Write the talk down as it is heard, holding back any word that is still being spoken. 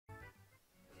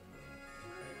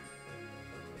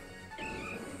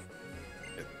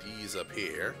berries up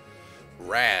here.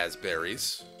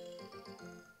 Raspberries.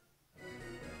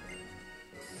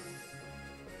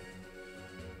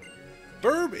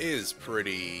 Burb is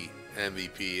pretty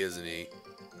MVP, isn't he?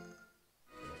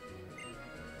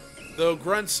 Though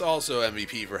Grunt's also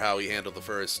MVP for how he handled the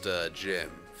first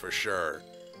gym, for sure.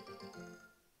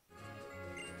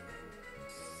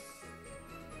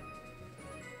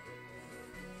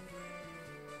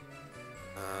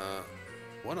 Uh,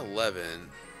 111.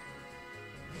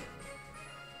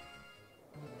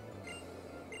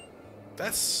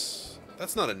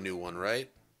 That's not a new one, right?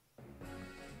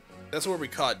 That's where we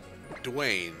caught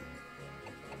Dwayne.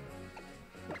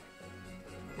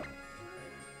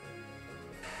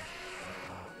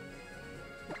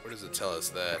 Where does it tell us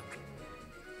that?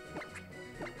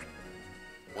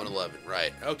 111,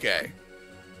 right. Okay.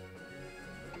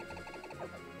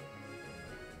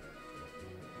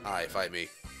 Hi, fight me.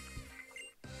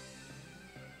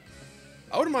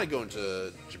 I wouldn't mind going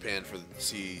to Japan to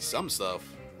see some stuff,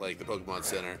 like the Pokemon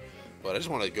Center, but I just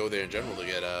want to go there in general to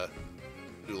get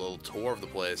do a little tour of the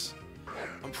place.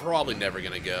 I'm probably never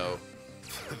gonna go,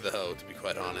 though, to be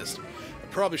quite honest. I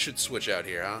probably should switch out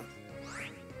here, huh?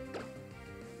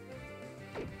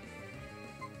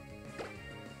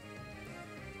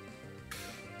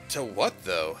 To what,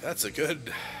 though? That's a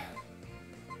good...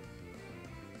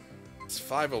 It's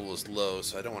 5 was low,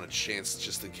 so I don't want a chance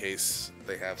just in case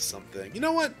they have something. You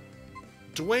know what?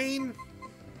 Dwayne,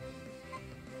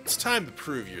 it's time to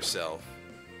prove yourself.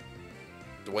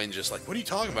 Dwayne's just like, what are you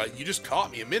talking about? You just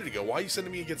caught me a minute ago. Why are you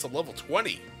sending me against a level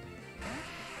 20?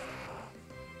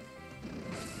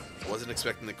 Wasn't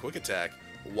expecting the quick attack.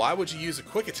 Why would you use a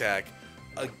quick attack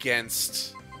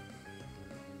against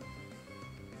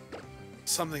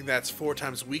something that's 4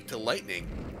 times weak to lightning?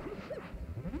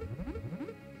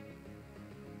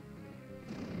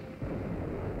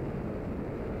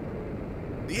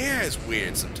 The air is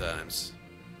weird sometimes.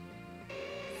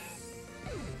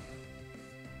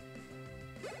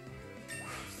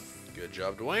 Good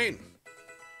job, Dwayne.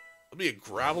 I'll be a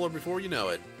Graveler before you know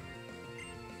it.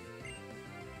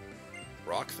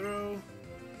 Rock throw?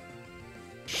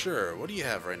 Sure, what do you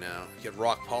have right now? You get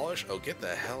rock polish? Oh, get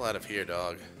the hell out of here,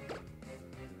 dog.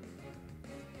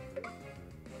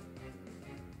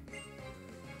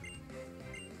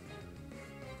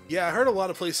 Yeah, I heard a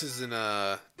lot of places in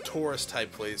tourist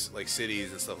type place, like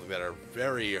cities and stuff like that, are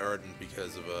very hardened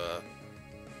because of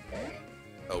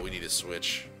oh, we need to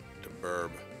switch to Burb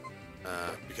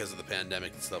because of the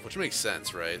pandemic and stuff, which makes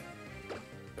sense, right?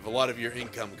 If a lot of your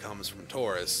income comes from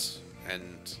tourists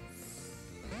and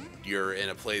you're in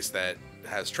a place that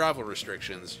has travel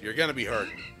restrictions, you're gonna be hurt.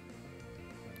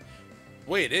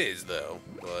 The way it is, though,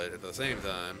 but at the same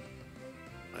time,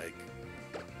 like,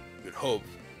 you'd hope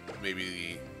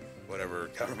maybe whatever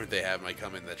government they have might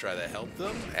come in to try to help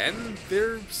them and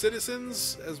their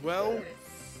citizens as well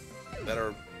that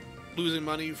are losing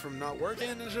money from not working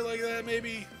and shit like that,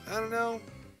 maybe? I don't know.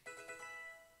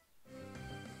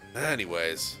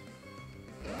 Anyways,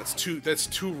 that's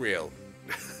too real.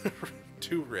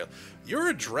 Too real. You're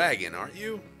a dragon, aren't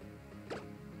you?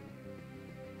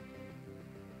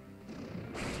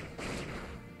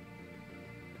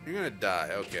 You're gonna die.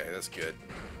 Okay, that's good.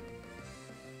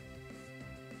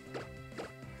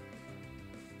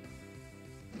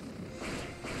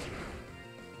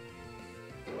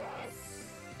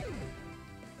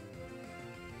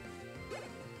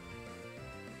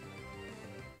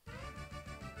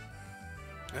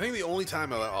 I think the only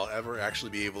time I'll ever actually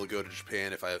be able to go to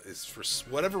Japan is for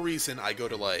whatever reason I go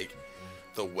to like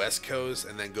the West Coast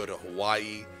and then go to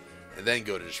Hawaii and then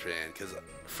go to Japan, because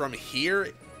from here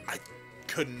I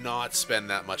could not spend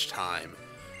that much time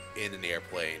in an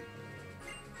airplane.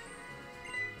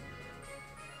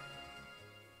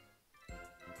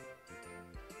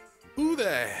 Who the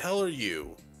hell are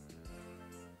you?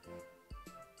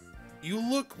 You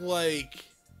look like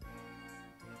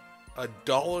a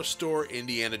dollar store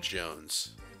Indiana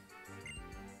Jones.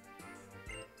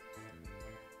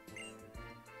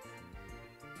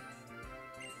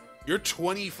 You're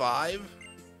 25?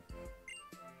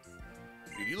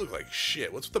 Dude, you look like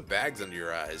shit. What's with the bags under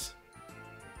your eyes?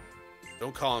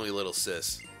 Don't call me little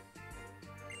sis.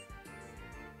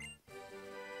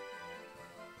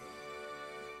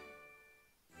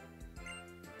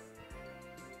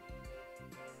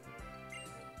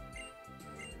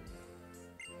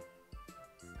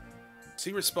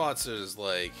 Secret spots is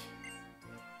like,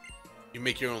 you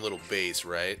make your own little base,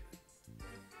 right?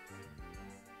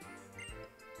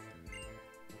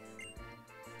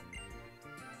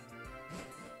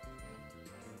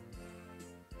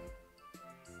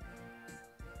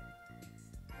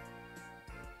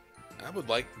 I would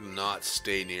like to not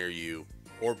stay near you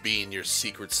or be in your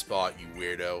secret spot, you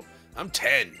weirdo. I'm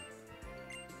 10.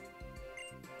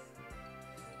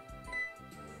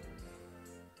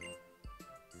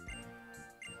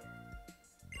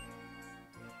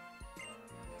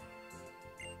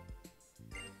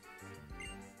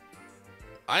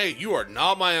 You are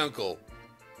not my uncle.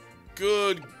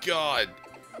 Good God.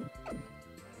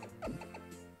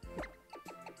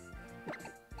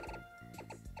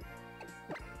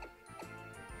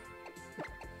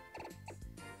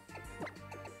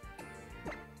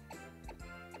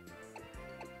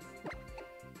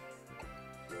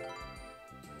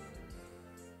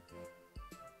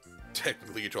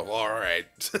 Technically 12.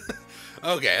 Alright.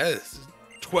 Okay,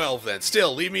 12 then.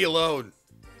 Still, leave me alone.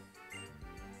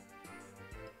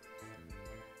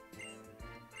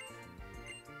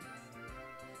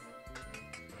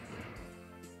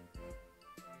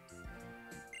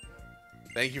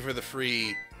 Thank you for the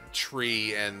free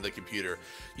tree and the computer.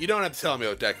 You don't have to tell me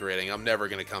about decorating. I'm never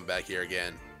going to come back here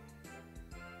again.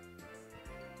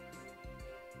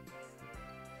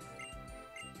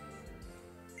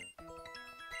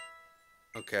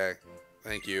 Okay.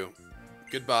 Thank you.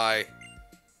 Goodbye.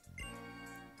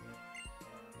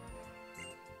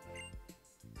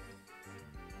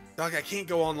 Doc, I can't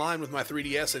go online with my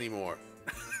 3DS anymore.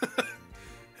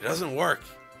 It doesn't work.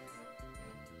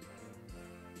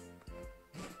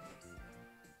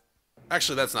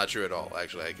 Actually, that's not true at all.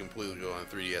 Actually, I completely go on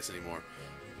 3DS anymore.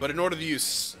 But in order to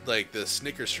use like the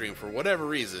Snicker stream for whatever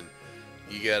reason,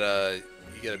 you gotta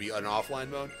be on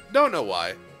offline mode. Don't know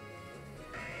why.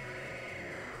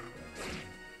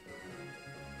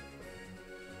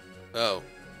 Oh,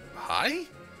 hi?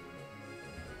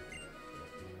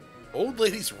 Old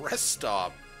lady's rest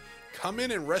stop. Come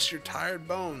in and rest your tired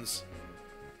bones.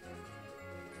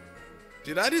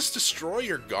 Did I just destroy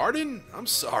your garden? I'm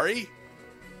sorry.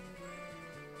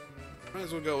 Might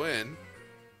as well go in.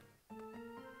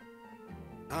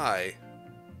 Hi.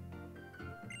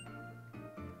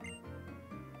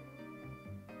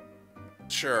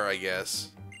 Sure, I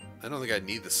guess. I don't think I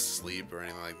need the sleep or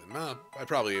anything like that. No, I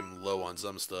probably am low on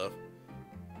some stuff.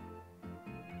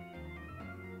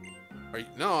 Are you,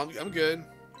 no, I'm good.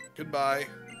 Goodbye.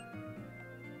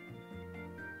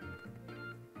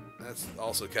 That's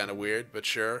also kind of weird, but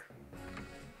sure.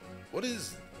 What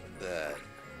is that?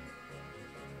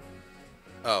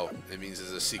 Oh, it means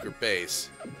there's a secret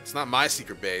base. It's not my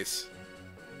secret base.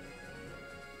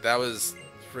 That was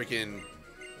freaking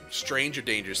Stranger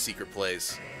Danger's secret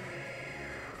place.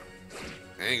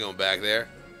 I ain't going back there.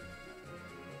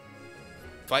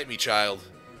 Fight me, child.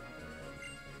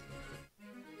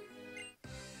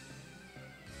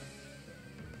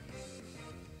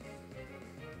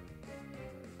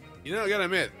 You know, I gotta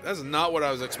admit, that's not what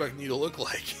I was expecting you to look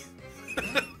like.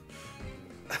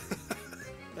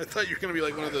 I thought you were gonna be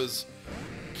like one of those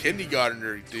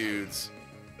kindergartner dudes.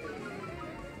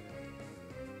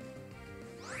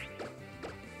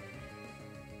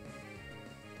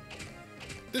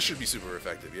 This should be super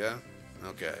effective, yeah?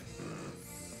 Okay.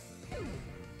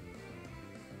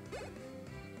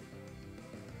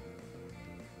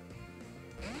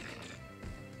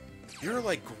 You're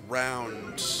like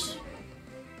ground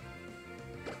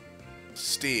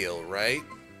steel, right?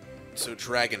 So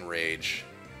Dragon Rage.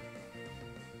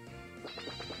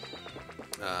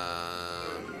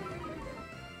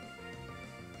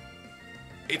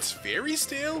 It's fairy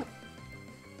steel?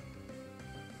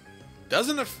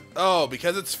 Doesn't oh,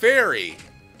 because it's fairy.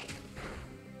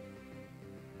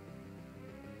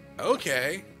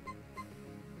 Okay.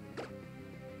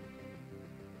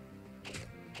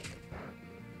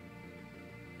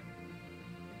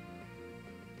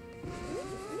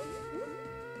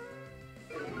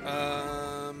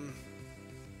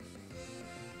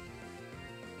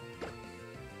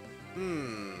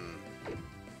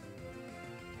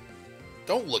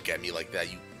 Don't look at me like that,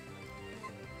 you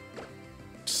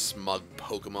smug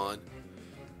Pokemon.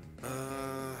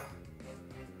 I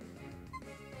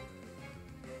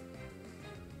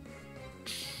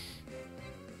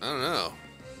don't know.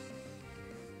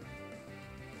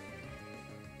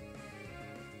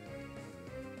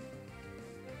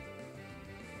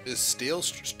 Is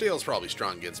Steel's probably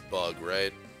strong against Bug,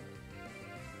 right?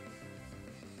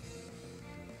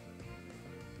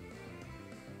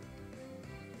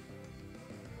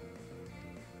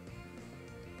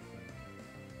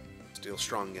 Steel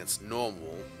strong against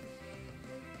normal.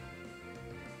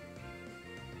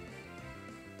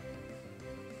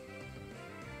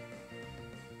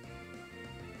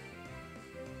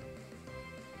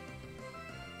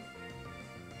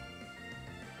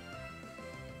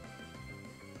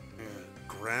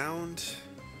 Ground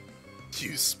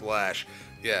Use Splash.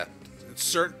 Yeah.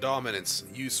 Insert dominance.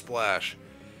 Use Splash.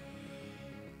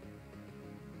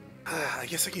 I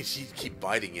guess I can keep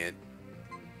biting it.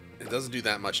 It doesn't do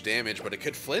that much damage, but it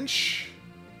could flinch.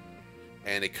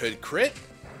 And it could crit.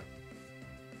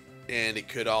 And it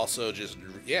could also just...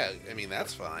 Yeah, I mean,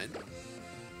 that's fine.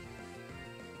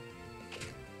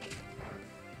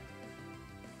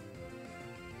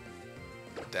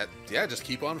 Yeah, just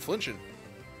keep on flinching.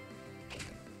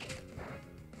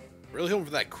 Really hoping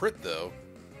for that crit, though.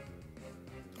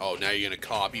 Oh, now you're gonna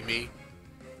copy me?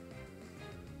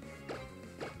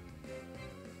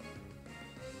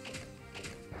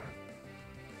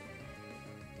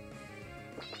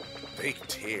 Fake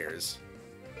tears.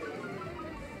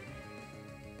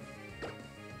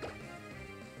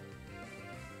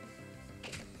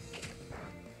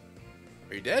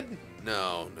 Are you dead?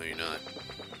 No, you're not.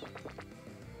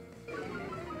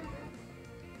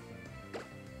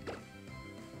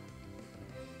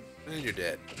 And you're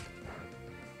dead.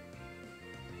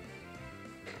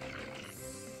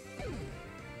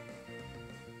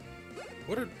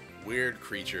 What a weird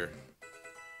creature.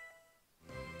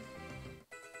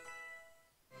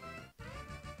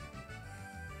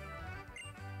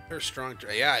 They're strong.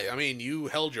 Yeah, I mean, you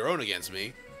held your own against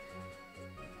me.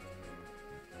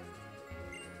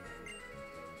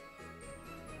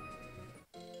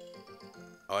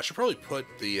 Oh, I should probably put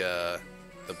the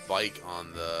bike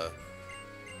on the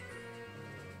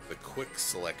quick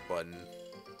select button.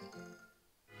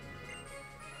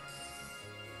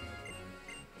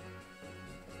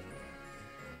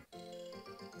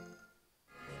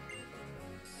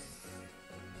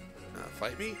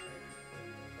 Fight me?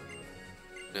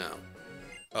 No.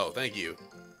 Oh, thank you.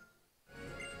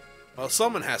 Well,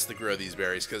 someone has to grow these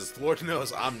berries, because Lord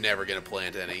knows I'm never going to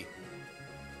plant any.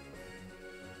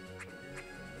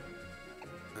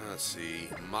 Let's see.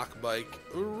 Mock bike.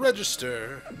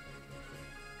 Register.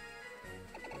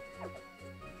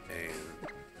 And...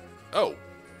 Oh!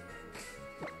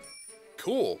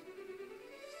 Cool.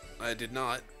 I did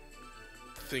not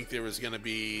think there was going to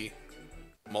be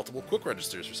multiple quick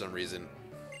registers for some reason.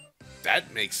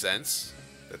 That makes sense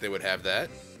that they would have that.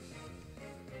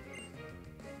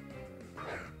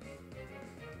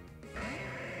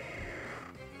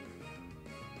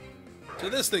 So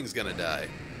this thing's gonna die.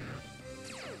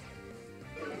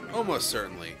 Almost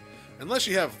certainly. Unless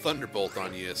you have Thunderbolt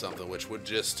on you or something, which would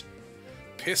just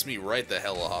piss me right the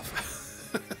hell off.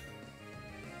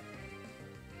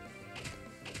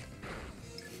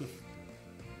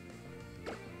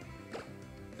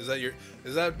 Is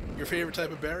that your favorite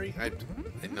type of berry? I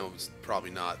know it's probably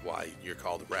not why you're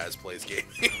called Raz Plays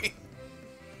Gaming.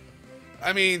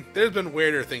 I mean, there's been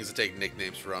weirder things to take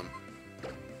nicknames from.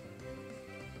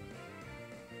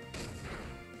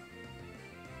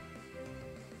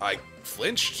 I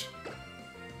flinched.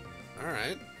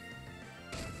 Alright.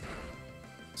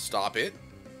 Stop it.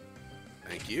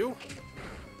 Thank you.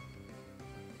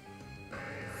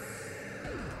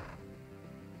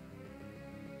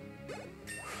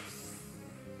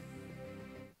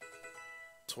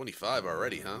 $25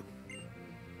 already, huh?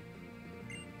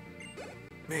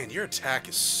 Man, your attack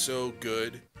is so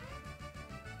good.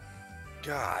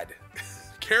 God.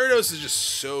 Chronos is just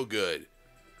so good.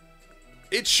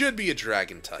 It should be a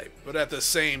dragon type, but at the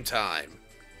same time,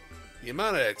 the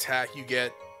amount of attack you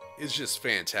get is just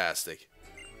fantastic.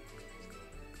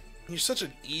 You're such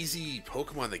an easy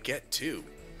Pokemon to get, too.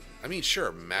 I mean,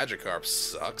 sure, Magikarp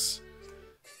sucks,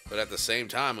 but at the same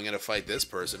time, I'm going to fight this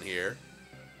person here.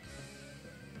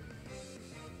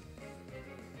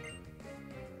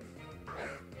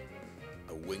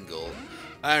 Wingull.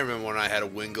 I remember when I had a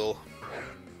Wingull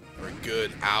for a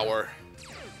good hour.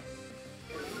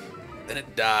 Then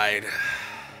it died.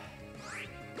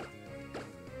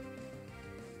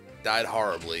 Died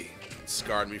horribly. It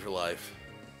scarred me for life.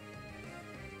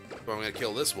 But I'm gonna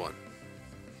kill this one.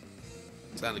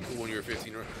 Sounded cool when you were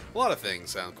 15. A lot of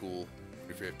things sound cool when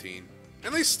you're 15.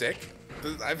 And they stick.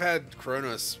 I've had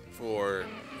Chronos for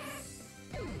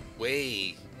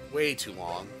way too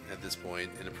long at this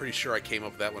point, and I'm pretty sure I came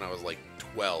up with that when I was like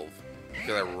 12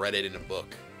 because I read it in a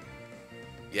book.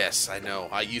 Yes, I know.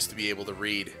 I used to be able to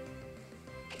read.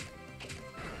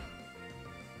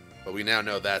 But we now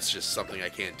know that's just something I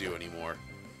can't do anymore.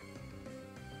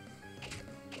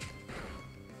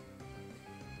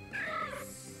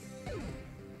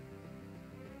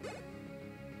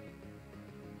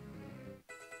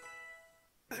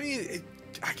 I mean,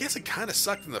 I guess it kind of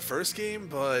sucked in the first game,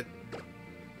 but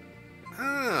I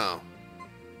don't know.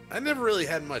 I never really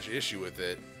had much issue with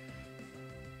it.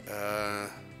 Do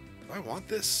I want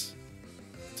this?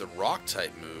 It's a rock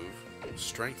type move.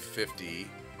 Strength 50.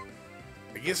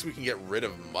 I guess we can get rid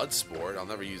of Mud Sport. I'll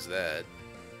never use that.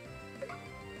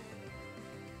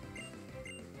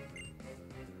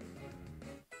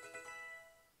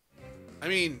 I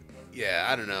mean, yeah,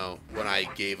 I don't know when I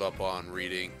gave up on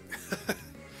reading.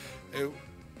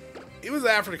 It was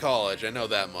after college, I know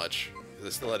that much. I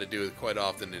still had to do it quite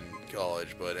often in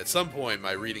college, but at some point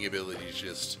my reading abilities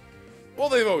just... Well,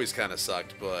 they've always kind of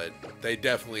sucked, but they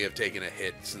definitely have taken a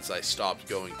hit since I stopped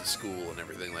going to school and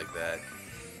everything like that.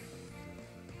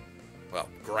 Well,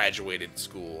 graduated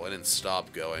school. I didn't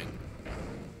stop going.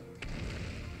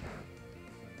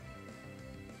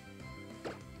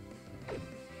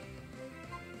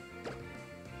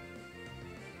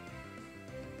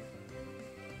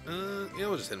 Yeah,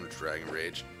 we'll just hit him with Dragon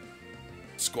Rage.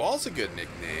 Squall's a good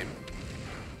nickname.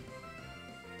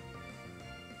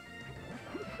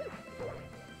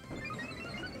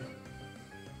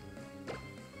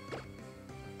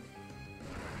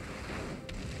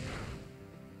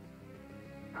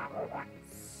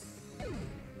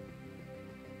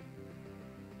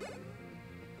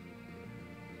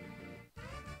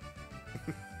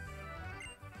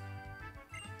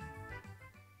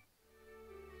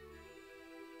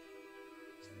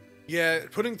 Yeah,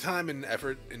 putting time and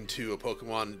effort into a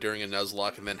Pokemon during a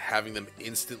Nuzlocke and then having them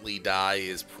instantly die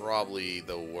is probably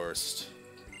the worst.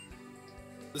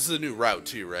 This is a new route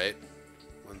too, right?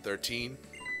 113?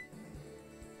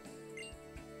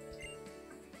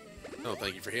 Oh,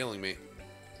 thank you for healing me.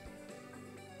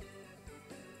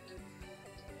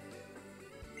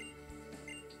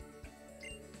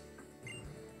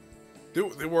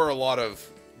 There were a lot of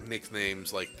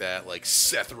nicknames like that, like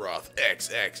Sephiroth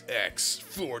XXX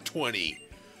 420.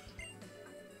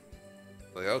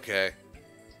 Like, okay.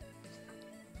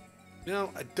 You know,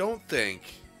 I don't think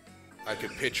I could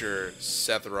picture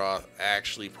Sephiroth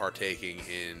actually partaking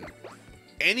in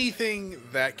anything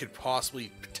that could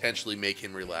possibly potentially make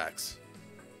him relax.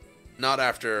 Not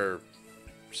after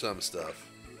some stuff.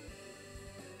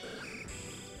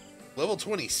 Level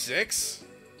 26?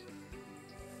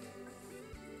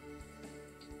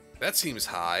 That seems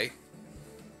high.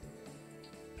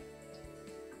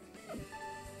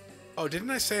 Oh,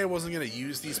 didn't I say I wasn't going to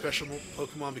use these special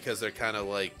Pokemon because they're kind of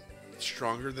like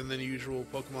stronger than the usual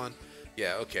Pokemon?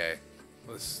 Yeah, okay.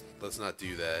 Let's not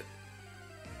do that.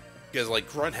 Because like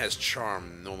Grunt has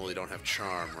Charm, normally don't have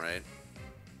Charm, right?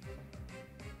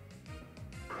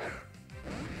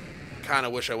 Kind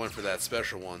of wish I went for that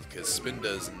special one because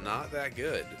Spinda's not that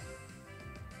good.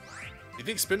 You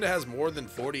think Spinda has more than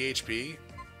 40 HP?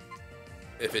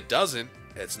 If it doesn't,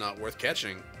 it's not worth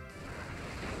catching.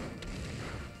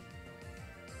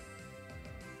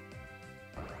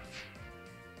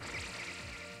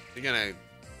 You're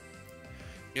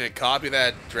gonna copy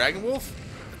that Dragon Wolf?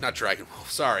 Not Dragon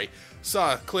Wolf, sorry.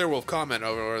 Saw a Clear Wolf comment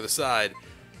over the side,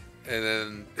 and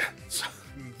then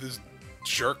this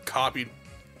jerk copied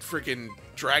freaking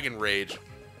Dragon Rage.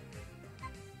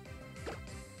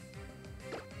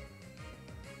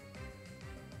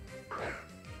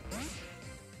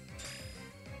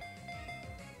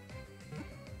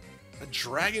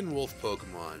 Dragon Wolf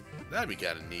Pokemon. That'd be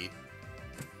kind of neat.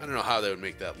 I don't know how they would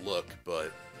make that look,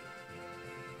 but...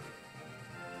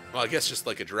 Well, I guess just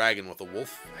like a dragon with a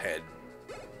wolf head.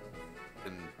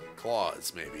 And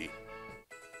claws, maybe.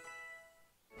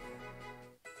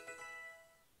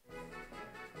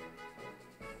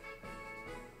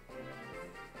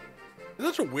 It's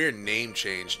such a weird name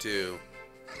change, too.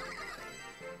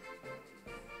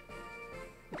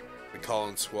 They call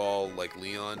him Squall like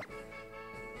Leon.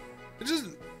 It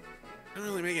doesn't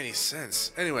really make any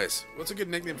sense. Anyways, what's a good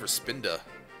nickname for Spinda?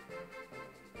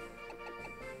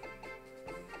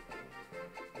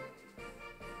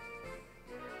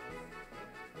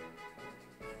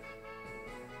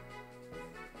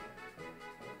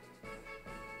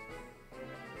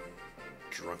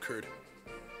 Drunkard.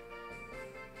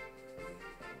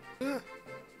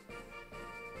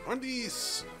 Aren't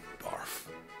these... Barf.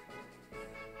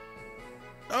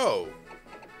 Oh.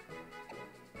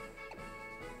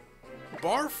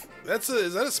 Barf?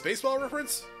 Is that a Spaceball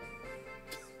reference?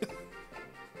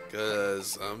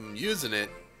 Because I'm using it.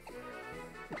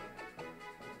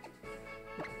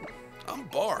 I'm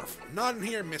Barf. Not in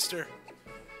here, mister.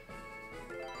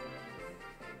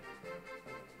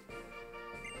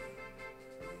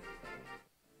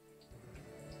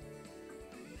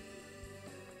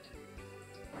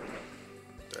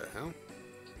 The hell?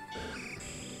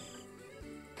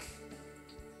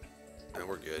 And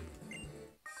we're good.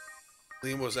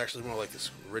 Liam was actually more like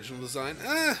this original design.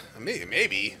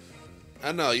 Maybe. I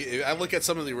don't know. I look at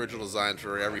some of the original designs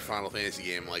for every Final Fantasy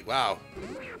game, like, wow,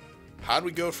 how'd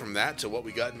we go from that to what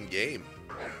we got in game?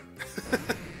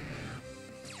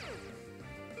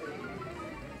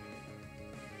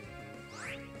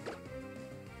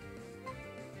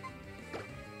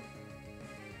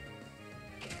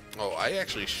 I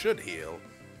actually should heal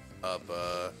up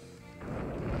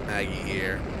Maggie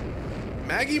here.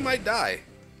 Maggie might die.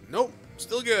 Nope,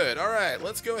 still good. Alright,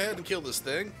 let's go ahead and kill this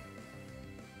thing.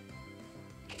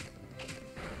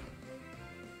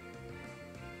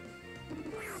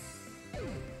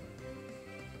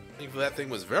 Thankfully that thing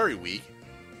was very weak.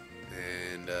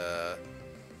 And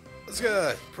let's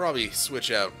probably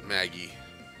switch out Maggie.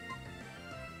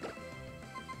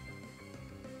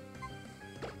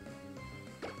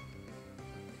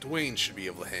 Dwayne should be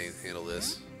able to handle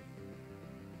this.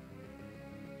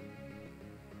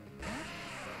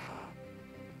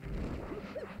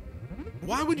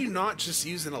 Why would you not just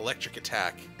use an electric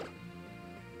attack?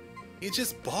 It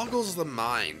just boggles the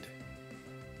mind.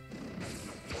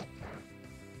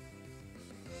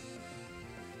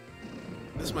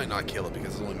 This might not kill it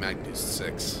because it's only magnitude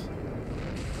 6.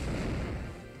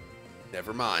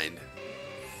 Never mind.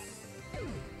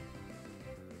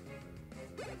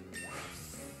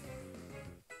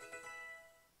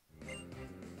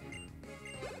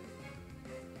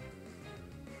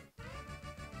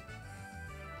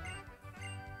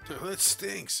 That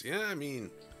stinks. Yeah, I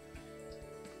mean,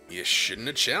 you shouldn't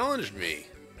have challenged me.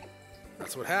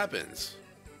 That's what happens.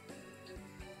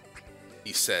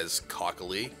 He says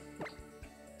cockily.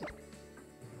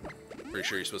 Pretty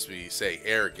sure you're supposed to say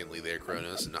arrogantly there,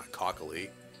 Chronos, and not cockily.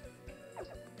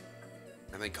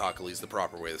 I think cockily is the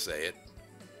proper way to say it.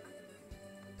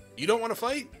 You don't want to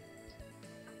fight?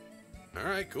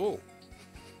 Alright, cool.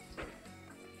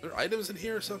 Are there items in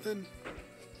here or something?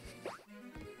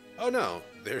 Oh no,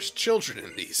 there's children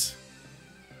in these.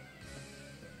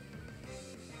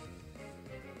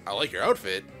 I like your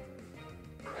outfit.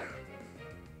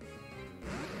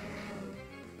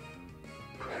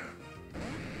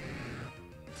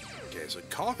 Okay, so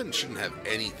Coffin shouldn't have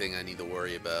anything I need to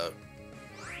worry about.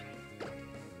 I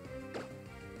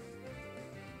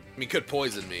mean, it could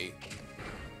poison me.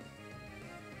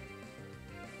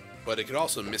 But it could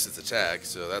also miss its attack,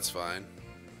 so that's fine.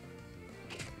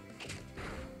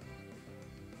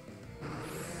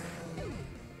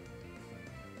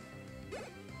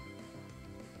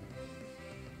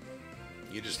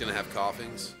 You're just gonna have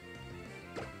coughings?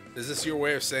 Is this your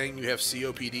way of saying you have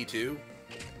COPD too?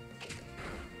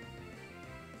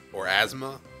 Or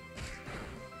asthma?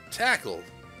 Tackled.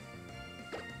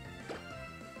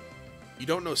 You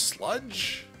don't know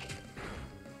sludge?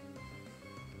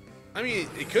 I mean,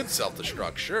 it could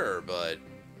self-destruct, sure, but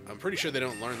I'm pretty sure they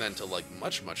don't learn that until, like,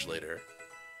 much, much later.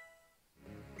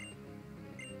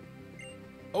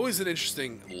 Always an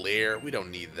interesting lair. We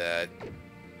don't need that.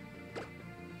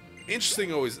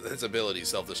 Interesting always its ability,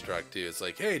 self-destruct, too. It's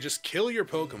like, hey, just kill your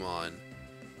Pokemon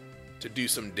to do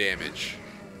some damage.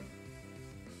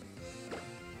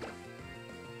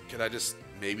 Could I just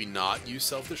maybe not use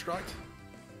self-destruct?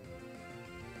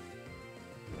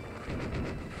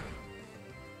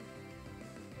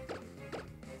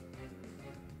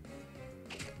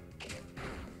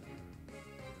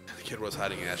 The kid was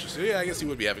hiding in ashes. So yeah, I guess he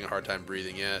would be having a hard time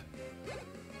breathing, yeah.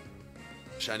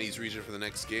 Chinese region for the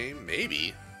next game?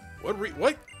 Maybe.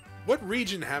 What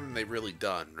region haven't they really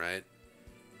done, right?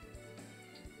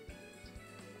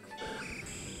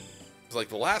 Like,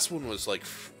 the last one was, like,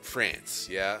 France,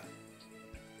 yeah?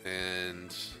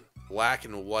 And Black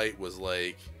and White was,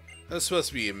 like, that was supposed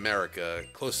to be America,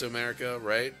 close to America,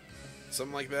 right?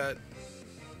 Something like that.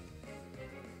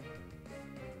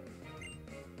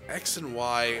 X and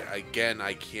Y, again,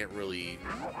 I can't really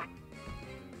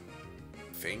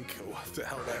think what the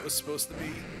hell that was supposed to be.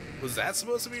 Was that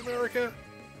supposed to be America?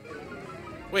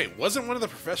 Wait, wasn't one of the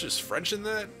professors French in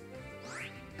that?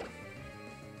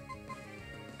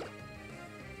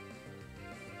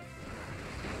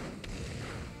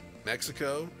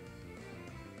 Mexico.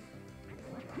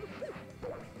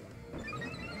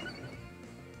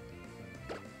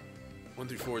 1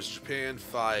 through 4 is Japan,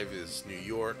 5 is New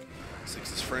York,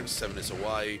 6 is French, 7 is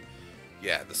Hawaii.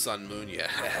 Yeah, the sun, moon, yeah,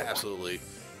 absolutely.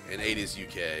 And 8 is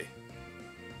UK.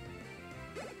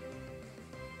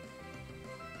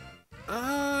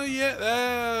 Yeah,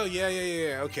 oh,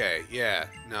 yeah, okay, yeah,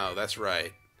 no, that's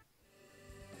right.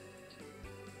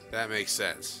 That makes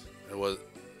sense. It was,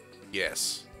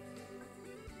 yes.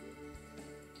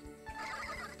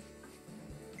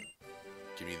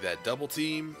 Give me that double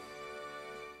team.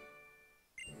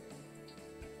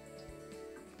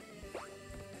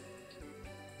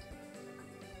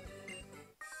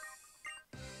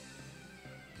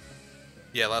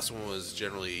 Yeah, last one was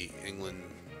generally England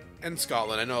and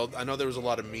Scotland. I know there was a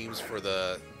lot of memes for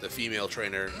the female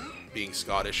trainer being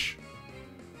Scottish,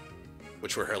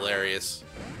 which were hilarious.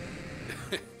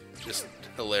 Just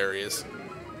hilarious.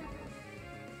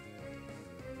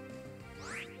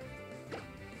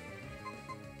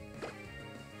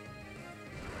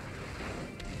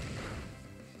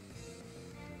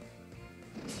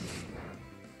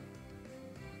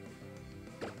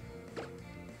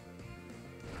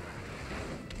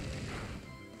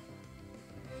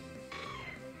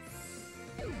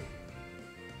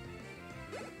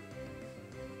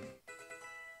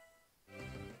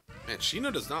 Man,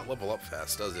 Shino does not level up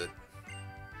fast, does it?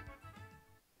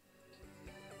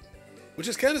 Which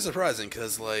is kind of surprising,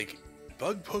 because, like,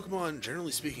 bug Pokemon,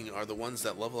 generally speaking, are the ones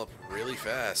that level up really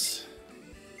fast.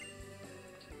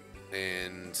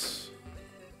 And...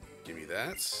 give me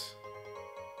that.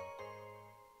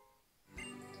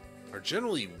 Are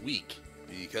generally weak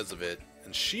because of it.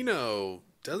 And Shino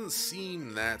doesn't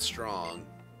seem that strong.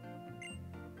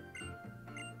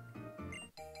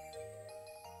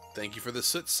 Thank you for the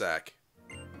soot sack.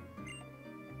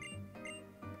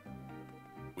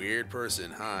 Weird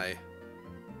person, hi.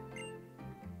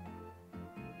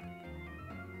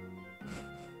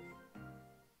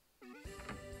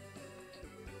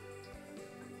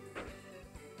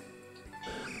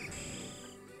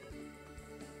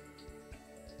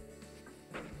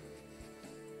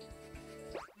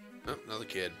 Oh, another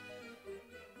kid.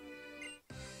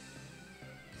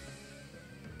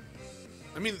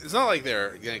 I mean, it's not like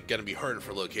they're gonna be hurting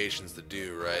for locations to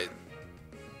do, right?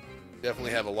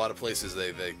 Definitely have a lot of places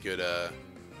they could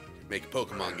make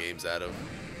Pokemon games out of.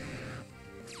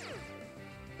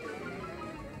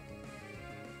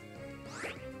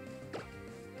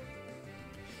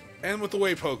 And with the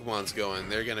way Pokemon's going,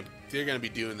 they're gonna be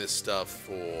doing this stuff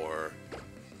for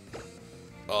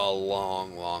a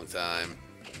long, long time.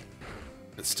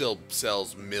 It still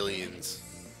sells millions.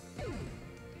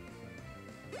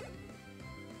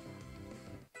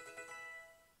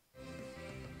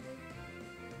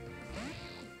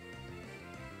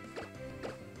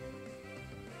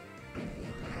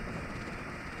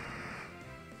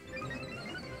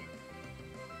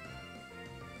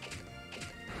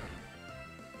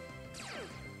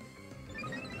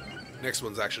 Next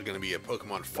one's actually going to be a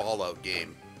Pokemon Fallout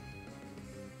game.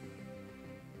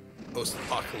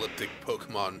 Post-apocalyptic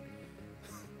Pokemon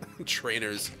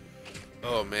trainers.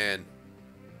 Oh man.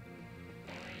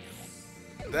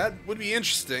 That would be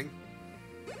interesting.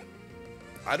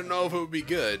 I don't know if it would be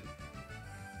good.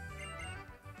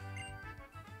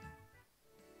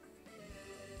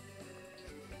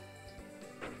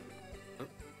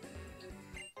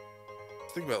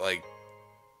 Think about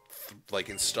like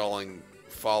installing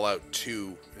Fallout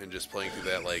 2 and just playing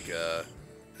through that like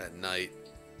at night.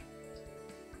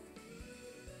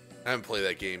 I haven't played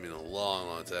that game in a long,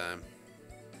 long time.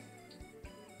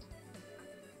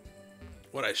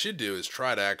 What I should do is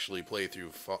try to actually play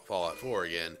through Fallout 4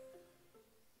 again.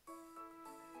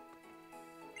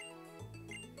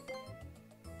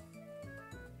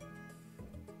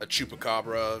 A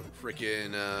Chupacabra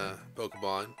freaking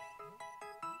Pokemon.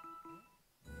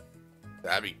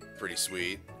 That'd be pretty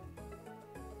sweet.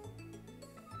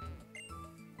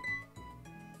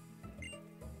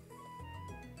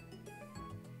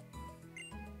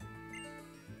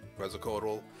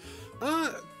 Quetzalcoatl.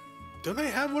 Don't they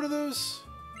have one of those?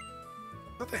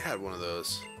 I thought they had one of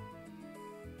those.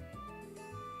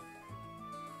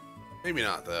 Maybe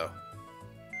not, though.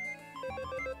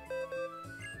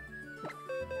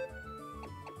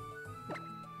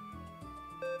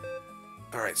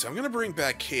 Alright, so I'm gonna bring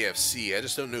back KFC. I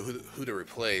just don't know who to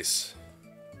replace.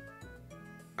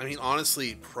 I mean,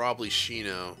 honestly, probably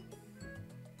Shino.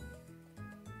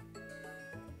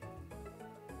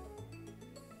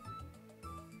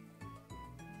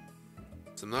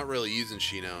 So I'm not really using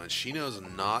Shino, and Shino's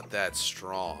not that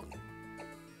strong.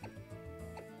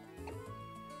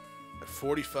 At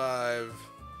 45,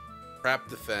 crap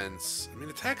defense. I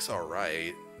mean, attack's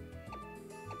alright.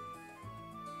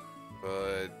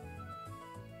 But,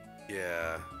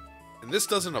 yeah. And this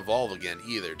doesn't evolve again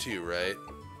either, too, right?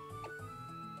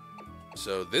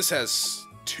 So this has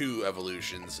 2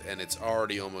 evolutions, and it's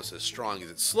already almost as strong as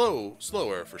it's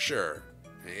slower for sure.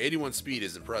 And 81 speed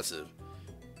is impressive.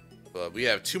 But we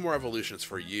have 2 more evolutions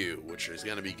for you, which is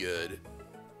going to be good.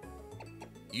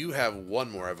 You have 1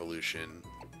 more evolution.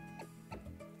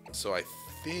 So I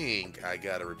think I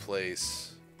got to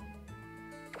replace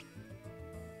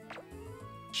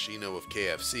Shino with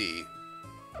KFC.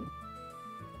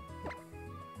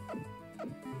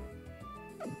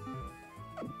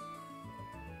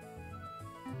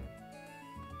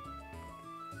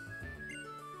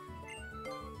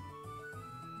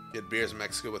 Get bears in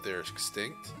Mexico, but they're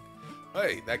extinct.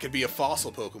 Hey, that could be a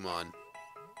fossil Pokemon.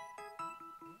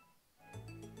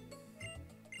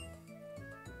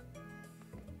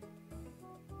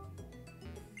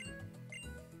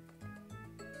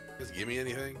 Does it give me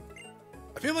anything?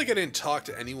 I feel like I didn't talk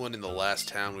to anyone in the last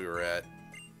town we were at.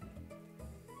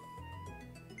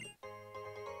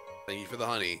 Thank you for the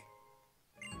honey.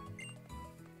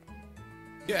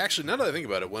 Yeah, actually, now that I think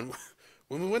about it, when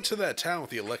we went to that town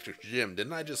with the electric gym,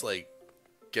 didn't I just, like,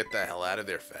 get the hell out of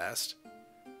there fast?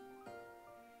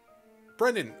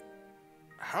 Brendan,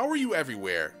 How are you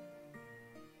everywhere?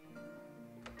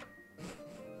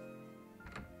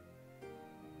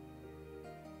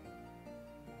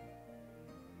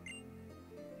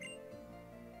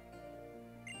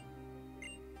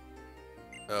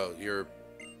 Oh, you're...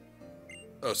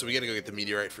 Oh, so we gotta go get the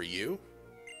meteorite for you?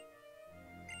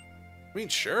 I mean,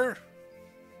 sure.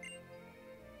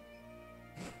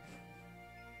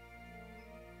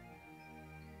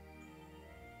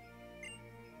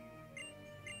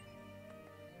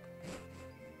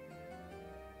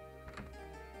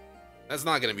 That's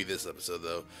not gonna be this episode,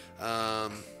 though. I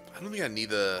don't think I need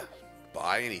to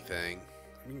buy anything.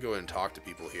 We can go ahead and talk to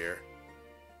people here.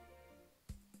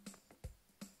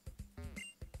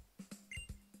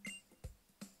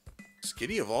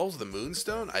 Skitty evolves the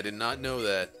Moonstone? I did not know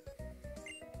that.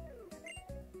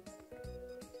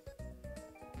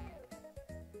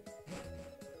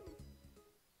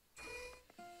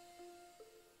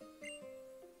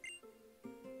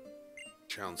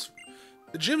 Sounds...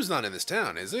 The gym's not in this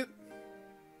town, is it?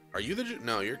 Are you the gym?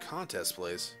 No, you're contest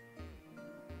place.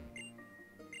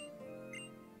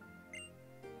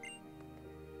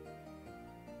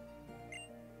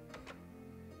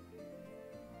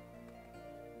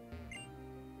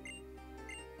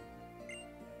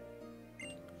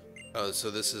 Oh,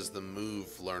 so this is the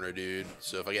move learner, dude.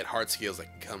 So if I get hard skills, I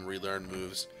can come relearn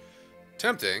moves.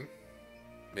 Tempting.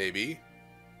 Maybe.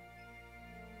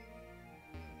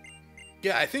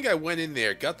 Yeah, I think I went in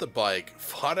there, got the bike,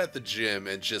 fought at the gym,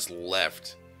 and just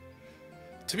left.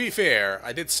 To be fair,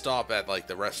 I did stop at, like,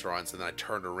 the restaurants, and then I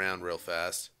turned around real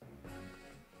fast.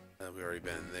 We've already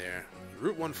been in there.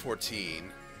 Route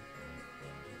 114.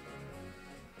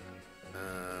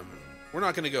 We're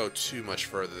not going to go too much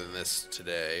further than this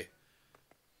today.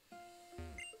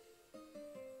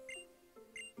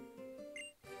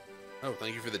 Oh,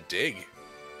 thank you for the dig.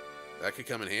 That could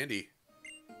come in handy.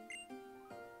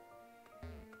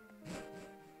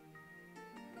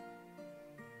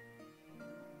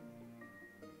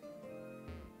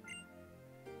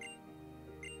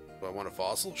 Do I want a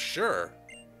fossil? Sure.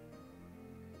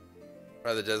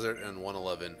 By the desert and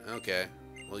 111. Okay.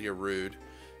 Well, you're rude.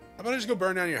 How about I just go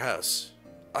burn down your house?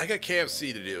 I got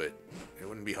KFC to do it. It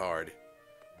wouldn't be hard.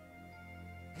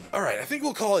 Alright, I think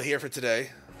we'll call it here for today.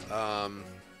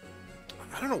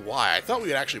 I don't know why. I thought we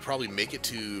would actually probably make it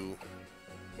to...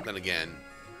 Then again,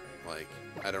 like,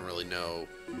 I don't really know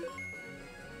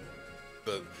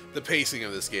the pacing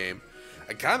of this game.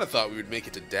 I kind of thought we would make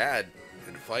it to Dad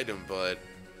and fight him, but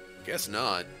guess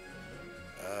not.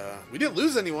 We didn't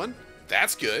lose anyone.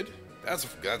 That's good.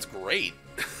 That's great.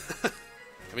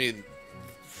 I mean,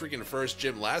 freaking first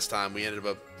gym last time, we ended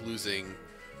up losing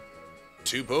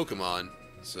 2 Pokemon,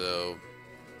 so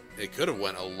it could have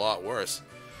went a lot worse.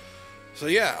 So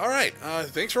yeah, alright,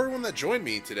 thanks for everyone that joined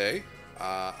me today.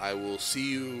 I will see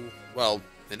you, well,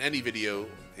 in any video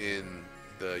in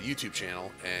the YouTube channel,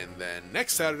 and then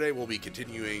next Saturday we'll be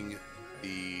continuing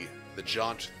the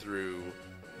jaunt through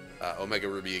Omega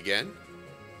Ruby again.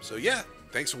 So yeah,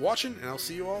 thanks for watching, and I'll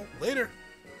see you all later.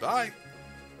 Bye!